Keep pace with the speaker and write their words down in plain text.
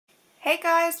Hey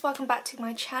guys, welcome back to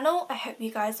my channel. I hope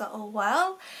you guys are all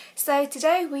well. So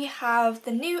today we have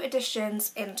the new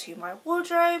additions into my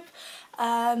wardrobe.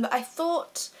 I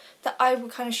thought that I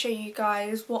would kind of show you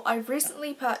guys what I've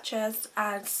recently purchased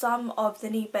and some of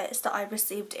the new bits that I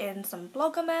received in some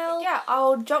blogger mail. But yeah,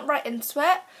 I'll jump right into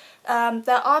it.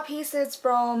 There are pieces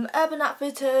from Urban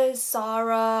Outfitters,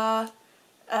 Zara,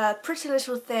 Pretty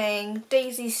Little Thing,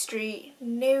 Daisy Street,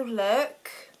 New Look,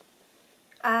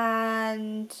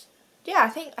 and yeah, I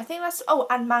think that's, oh,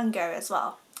 and Mango as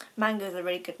well. Mango is a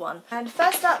really good one. And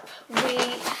first up we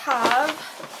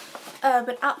have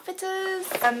Urban Outfitters.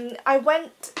 I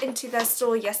went into their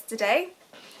store yesterday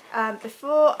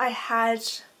before I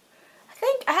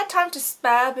think I had time to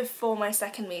spare before my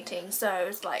second meeting, so I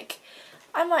was like,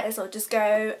 I might as well just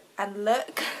go and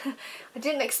look. I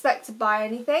didn't expect to buy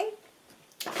anything.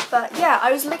 But yeah,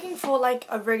 I was looking for like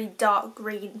a really dark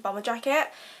green bomber jacket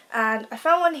and I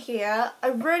found one here. I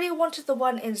really wanted the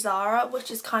one in Zara,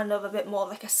 which is kind of a bit more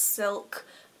like a silk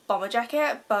bomber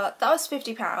jacket, but that was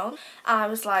 £50 and I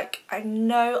was like, I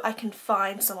know I can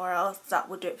find somewhere else that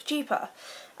would do it for cheaper.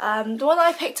 The one that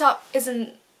I picked up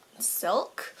isn't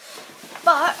silk,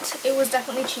 but it was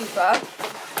definitely cheaper,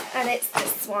 and it's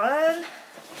this one.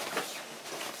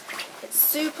 It's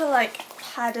super like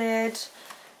padded,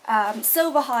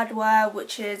 silver hardware,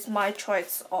 which is my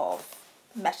choice of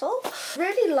metal.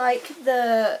 Really like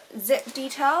the zip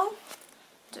detail.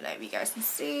 Don't know if you guys can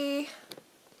see.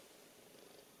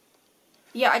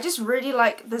 Yeah, I just really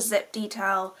like the zip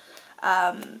detail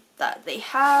that they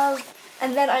have.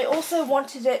 And then I also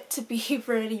wanted it to be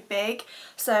really big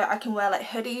so I can wear like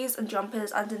hoodies and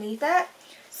jumpers underneath it.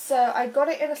 So I got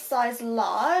it in a size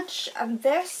large, and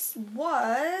this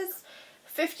was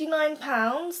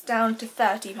 £59 down to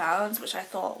 £30, which I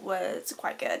thought was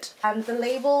quite good. And the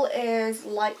label is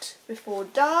light before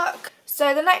dark.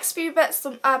 So the next few bits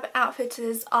from Urban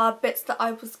Outfitters are bits that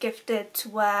I was gifted to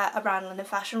wear around London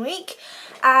Fashion Week.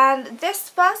 And this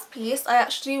first piece I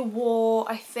actually wore,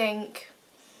 I think,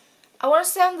 I want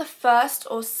to say on the first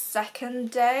or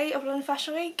second day of London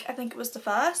Fashion Week. I think it was the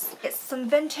first. It's some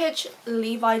vintage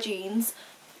Levi jeans,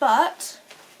 but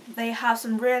they have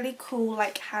some really cool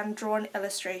like hand-drawn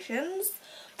illustrations.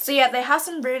 So yeah, they have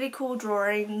some really cool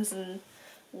drawings and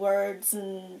words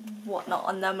and whatnot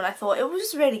on them, and I thought it was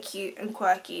just really cute and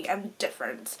quirky and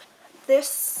different.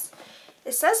 This,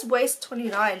 it says waist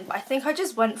 29, but I think I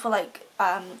just went for like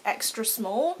extra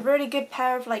small. Really good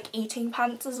pair of like eating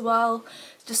pants as well,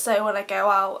 just so when I go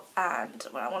out and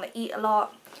when I want to eat a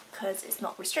lot, because it's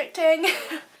not restricting.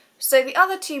 So the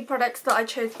other two products that I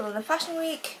chose for the Fashion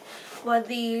Week were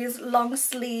these long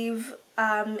sleeve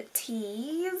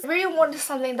tees. I really wanted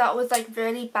something that was like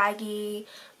really baggy,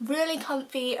 really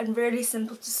comfy and really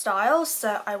simple to style,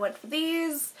 so I went for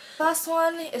these. First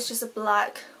one is just a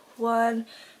black one.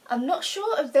 I'm not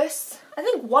sure if this, I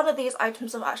think one of these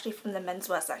items are actually from the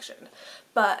menswear section,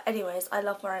 but anyways, I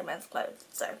love wearing men's clothes,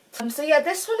 so. So yeah,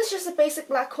 this one is just a basic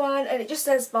black one, and it just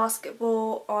says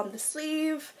basketball on the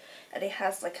sleeve, and it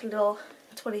has like a little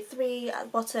 23 at the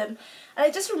bottom, and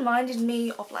it just reminded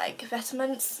me of like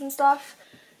Vetements and stuff.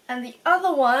 And the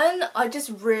other one, I just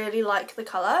really like the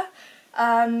colour,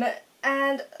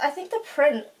 and I think the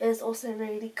print is also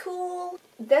really cool.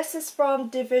 This is from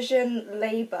Division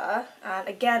Labour, and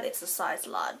again it's a size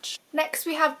large. Next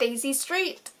we have Daisy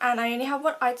Street, and I only have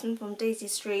one item from Daisy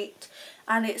Street,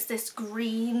 and it's this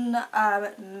green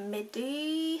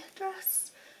midi dress.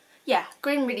 Yeah,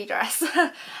 green midi dress.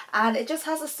 And it just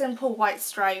has a simple white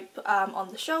stripe on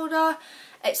the shoulder.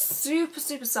 It's super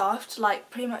soft,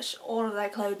 like pretty much all of their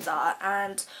clothes are,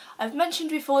 and I've mentioned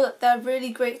before that they're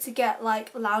really great to get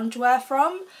like loungewear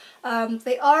from.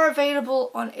 They are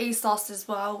available on ASOS as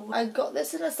well. I got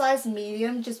this in a size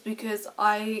medium just because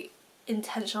I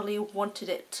intentionally wanted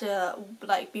it to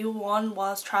like be worn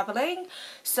whilst travelling,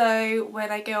 so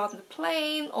when I go on the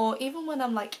plane or even when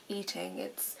I'm like eating,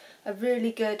 it's a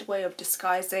really good way of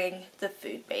disguising the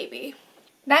food baby.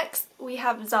 Next we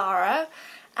have Zara,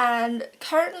 and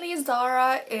currently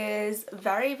Zara is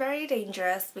very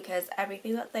dangerous because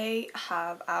everything that they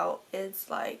have out is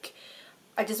like,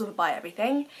 I just want to buy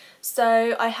everything.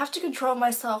 So I have to control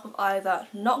myself of either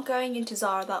not going into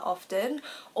Zara that often,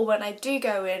 or when I do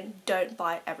go in, don't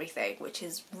buy everything, which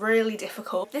is really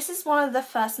difficult. This is one of the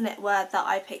first knitwear that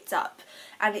I picked up,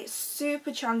 and it's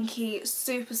super chunky,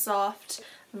 super soft,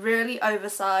 really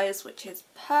oversized, which is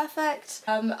perfect.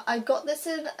 I got this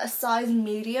in a size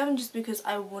medium just because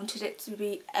I wanted it to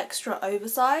be extra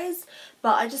oversized,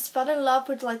 but I just fell in love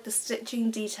with like the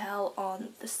stitching detail on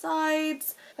the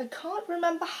sides. I can't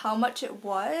remember how much it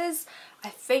was. I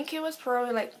think it was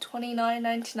probably like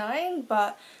 $29.99,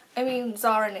 but I mean,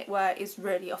 Zara knitwear is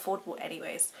really affordable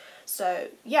anyways. So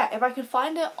yeah, if I can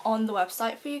find it on the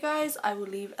website for you guys, I will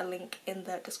leave a link in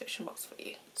the description box for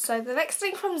you. So the next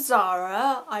thing from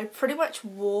Zara, I pretty much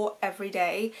wore every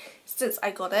day since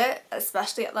I got it,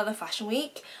 especially at London Fashion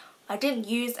Week. I didn't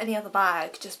use any other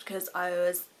bag just because I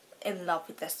was in love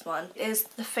with this one. It is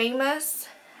the famous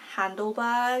handle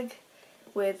bag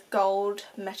with gold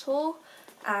metal,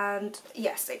 and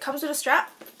yes, it comes with a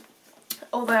strap.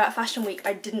 Although at Fashion Week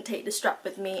I didn't take the strap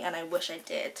with me, and I wish I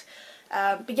did.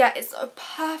 But yeah, it's a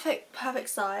perfect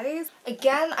size.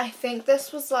 Again, I think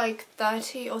this was like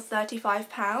 30 or 35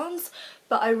 pounds,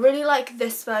 but I really like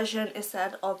this version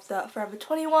instead of the Forever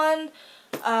 21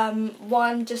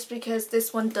 one, just because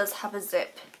this one does have a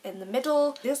zip in the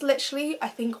middle. This is literally, I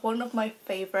think, one of my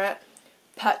favourite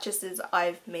purchases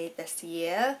I've made this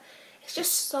year. It's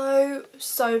just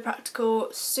so practical,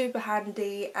 super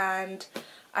handy, and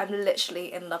I'm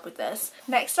literally in love with this.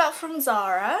 Next up from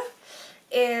Zara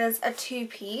is a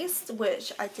two-piece,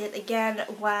 which I did again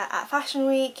wear at Fashion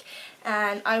Week,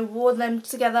 and I wore them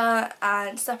together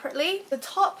and separately. The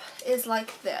top is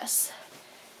like this.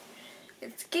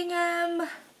 It's gingham,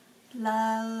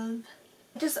 love.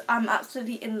 I'm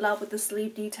absolutely in love with the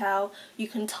sleeve detail. You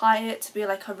can tie it to be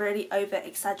like a really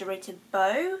over-exaggerated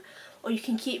bow, or you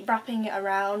can keep wrapping it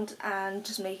around and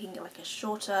just making it like a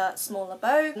shorter, smaller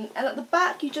bow. And at the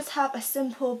back you just have a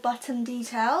simple button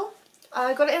detail.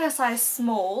 I got it in a size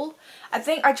small. I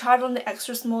think I tried on the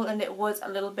extra small and it was a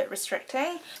little bit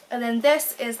restricting. And then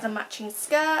this is the matching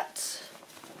skirt.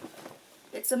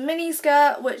 It's a mini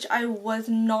skirt, which I was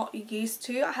not used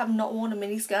to. I have not worn a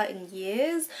mini skirt in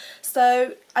years,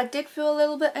 so I did feel a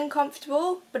little bit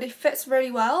uncomfortable, but it fits really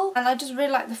well. And I just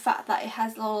really like the fact that it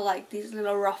has little, like, these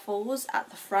little ruffles at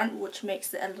the front, which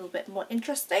makes it a little bit more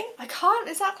interesting. I can't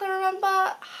exactly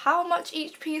remember how much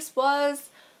each piece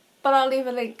was, but I'll leave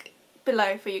a link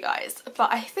below for you guys.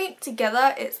 But I think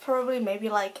together it's probably maybe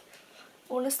like,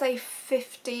 I want to say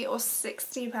 50 or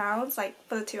 60 pounds, like,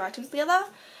 for the two items together.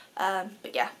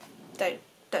 But yeah, don't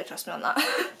trust me on that.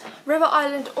 River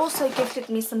Island also gifted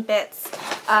me some bits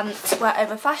to wear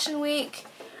over Fashion Week,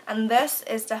 and this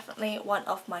is definitely one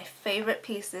of my favourite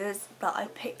pieces that I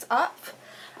picked up.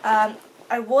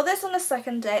 I wore this on the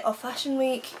second day of Fashion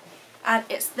Week, and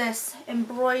it's this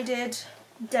embroidered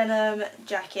denim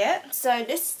jacket. So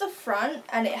this is the front,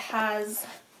 and it has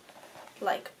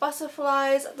like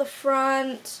butterflies at the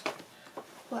front.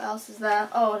 What else is there?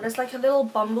 Oh, there's like a little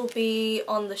bumblebee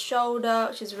on the shoulder,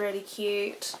 which is really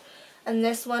cute. And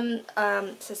this one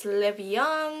says Live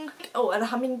Young. Oh, and a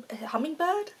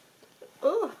hummingbird?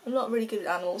 Oh, I'm not really good at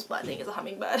animals, but I think it's a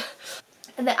hummingbird.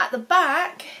 And then at the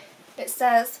back, it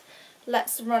says,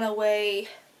 Let's Run Away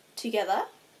Together.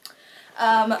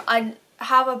 I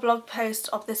have a blog post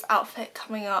of this outfit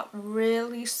coming up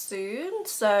really soon,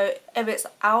 so if it's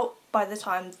out by the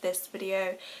time this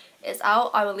video is out,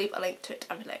 I will leave a link to it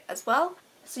down below as well,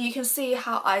 so you can see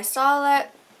how I style it.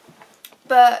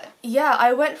 But yeah,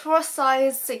 I went for a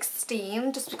size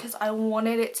 16 just because I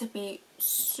wanted it to be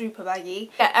super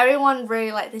baggy. Yeah, everyone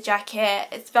really liked the jacket.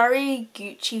 It's very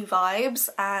Gucci vibes,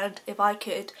 and if I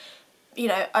could, you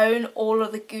know, own all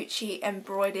of the Gucci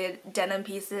embroidered denim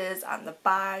pieces and the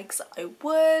bags, I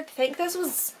would. I think this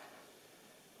was,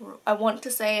 I want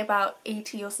to say, about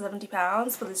 80 or 70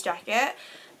 pounds for this jacket.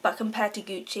 But compared to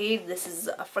Gucci, this is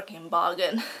a freaking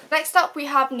bargain. Next up we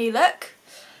have New Look.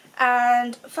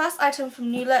 And first item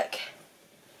from New Look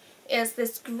is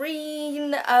this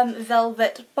green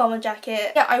velvet bomber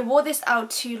jacket. Yeah, I wore this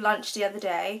out to lunch the other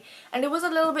day, and it was a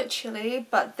little bit chilly,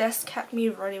 but this kept me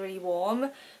really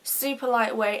warm. Super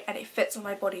lightweight, and it fits on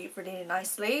my body really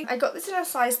nicely. I got this in a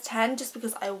size 10 just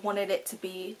because I wanted it to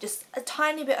be just a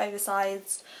tiny bit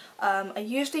oversized. I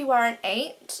usually wear an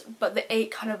 8, but the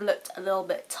 8 kind of looked a little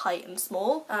bit tight and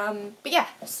small. But yeah,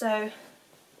 so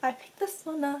I picked this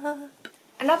one up.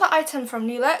 Another item from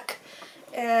New Look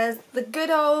is the good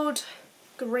old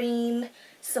green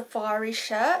safari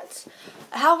shirt.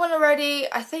 I have one already.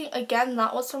 I think again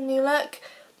that was from New Look,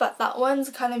 but that one's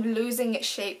kind of losing its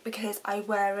shape because I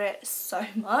wear it so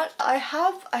much. I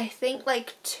have, I think,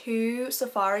 like 2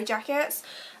 safari jackets,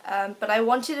 but I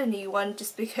wanted a new one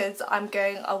just because I'm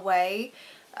going away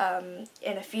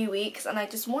in a few weeks, and I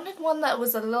just wanted one that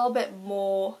was a little bit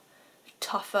more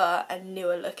tougher and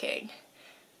newer looking.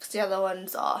 Because the other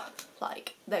ones are,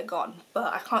 like, they're gone,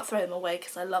 but I can't throw them away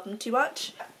because I love them too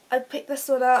much. I picked this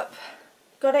one up,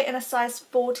 got it in a size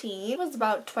 14, it was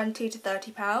about 20 to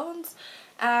 30 pounds,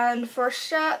 and for a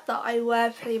shirt that I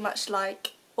wear pretty much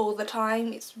like all the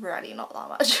time, it's really not that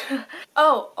much.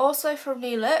 Oh, also from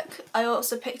New Look, I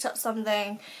also picked up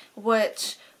something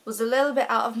which was a little bit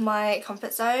out of my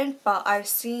comfort zone, but I've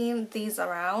seen these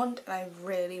around and I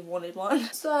really wanted one.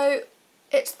 So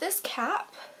it's this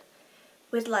cap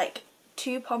with like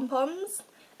 2 pom-poms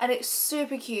and it's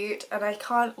super cute and I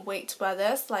can't wait to wear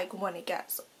this like when it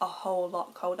gets a whole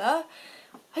lot colder.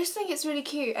 I just think it's really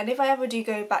cute, and if I ever do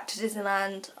go back to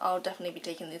Disneyland, I'll definitely be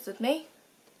taking these with me.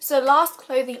 So last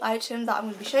clothing item that I'm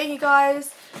going to be showing you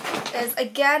guys is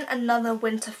again another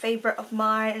winter favourite of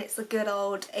mine, and it's a good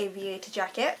old aviator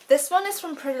jacket. This one is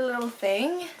from Pretty Little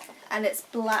Thing and it's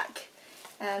black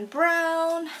and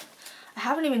brown. I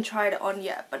haven't even tried it on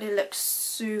yet, but it looks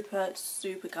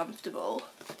super comfortable.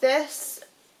 This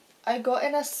I got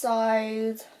in a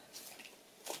size,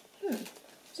 I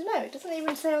don't know, it doesn't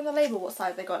even say on the label what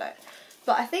size I got it.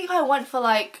 But I think I went for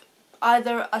like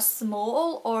either a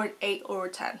small or an 8 or a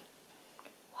 10.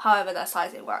 However that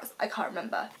sizing works, I can't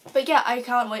remember. But yeah, I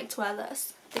can't wait to wear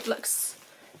this. It looks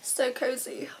so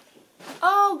cozy.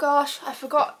 Oh gosh, I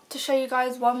forgot to show you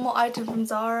guys one more item from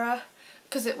Zara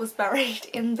because it was buried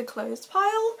in the clothes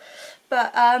pile.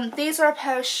 But these are a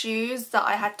pair of shoes that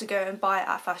I had to go and buy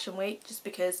at Fashion Week just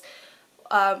because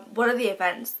one of the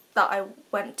events that I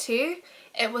went to,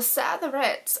 it was set at the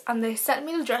Ritz and they sent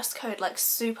me the dress code like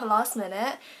super last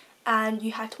minute and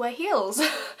you had to wear heels.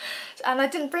 And I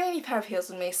didn't bring any pair of heels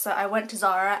with me, so I went to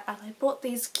Zara and I bought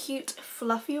these cute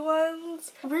fluffy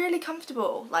ones. Really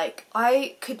comfortable, like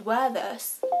I could wear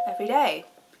this every day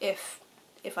if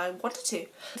I wanted to.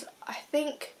 I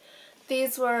think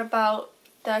these were about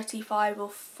 35 or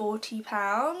 40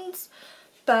 pounds,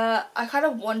 but I kind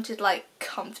of wanted like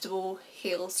comfortable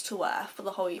heels to wear for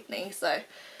the whole evening, so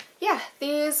yeah,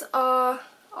 these are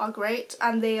great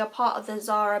and they are part of the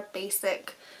Zara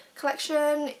basic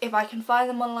collection. If I can find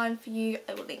them online for you,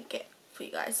 I will link it for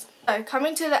you guys. So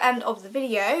coming to the end of the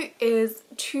video is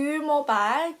 2 more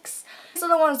bags. These are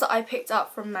the ones that I picked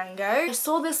up from Mango. I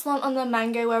saw this one on the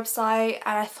Mango website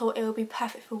and I thought it would be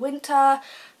perfect for winter.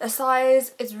 The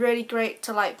size is really great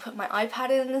to like put my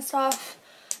iPad in and stuff.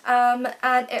 And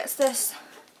it's this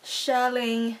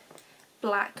shearling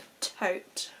black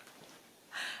tote.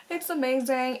 It's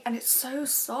amazing and it's so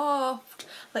soft.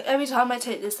 Like every time I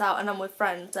take this out and I'm with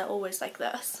friends, they're always like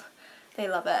this. They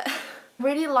love it.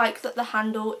 Really like that the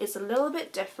handle is a little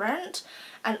bit different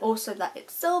and also that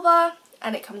it's silver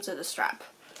and it comes with a strap.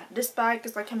 This bag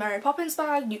is like a Mary Poppins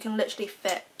bag. You can literally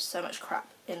fit so much crap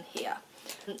in here.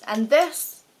 And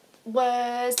this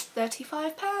was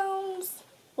 £35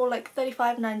 or like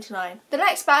 $35.99. The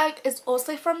next bag is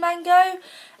also from Mango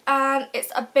and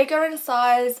it's a bigger in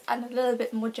size and a little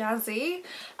bit more jazzy.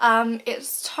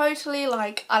 It's totally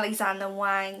like Alexander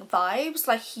Wang vibes,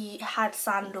 like he had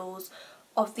sandals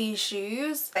of these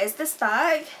shoes. This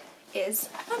bag is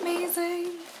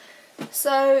amazing.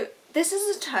 So this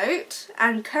is a tote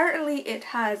and currently it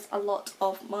has a lot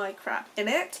of my crap in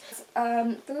it.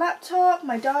 The laptop,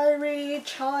 my diary,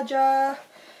 charger,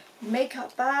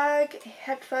 makeup bag,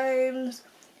 headphones,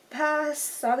 purse,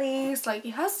 sunnies, like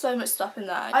it has so much stuff in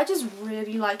there. I just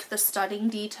really like the studding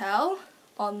detail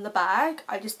on the bag.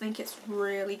 I just think it's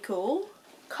really cool.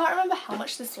 Can't remember how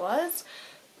much this was,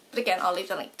 but again I'll leave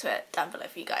the link to it down below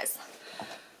for you guys.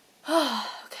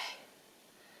 Okay.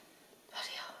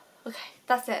 Okay,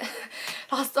 that's it.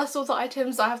 That's all the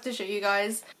items I have to show you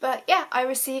guys. But yeah, I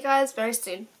will see you guys very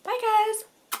soon. Bye guys!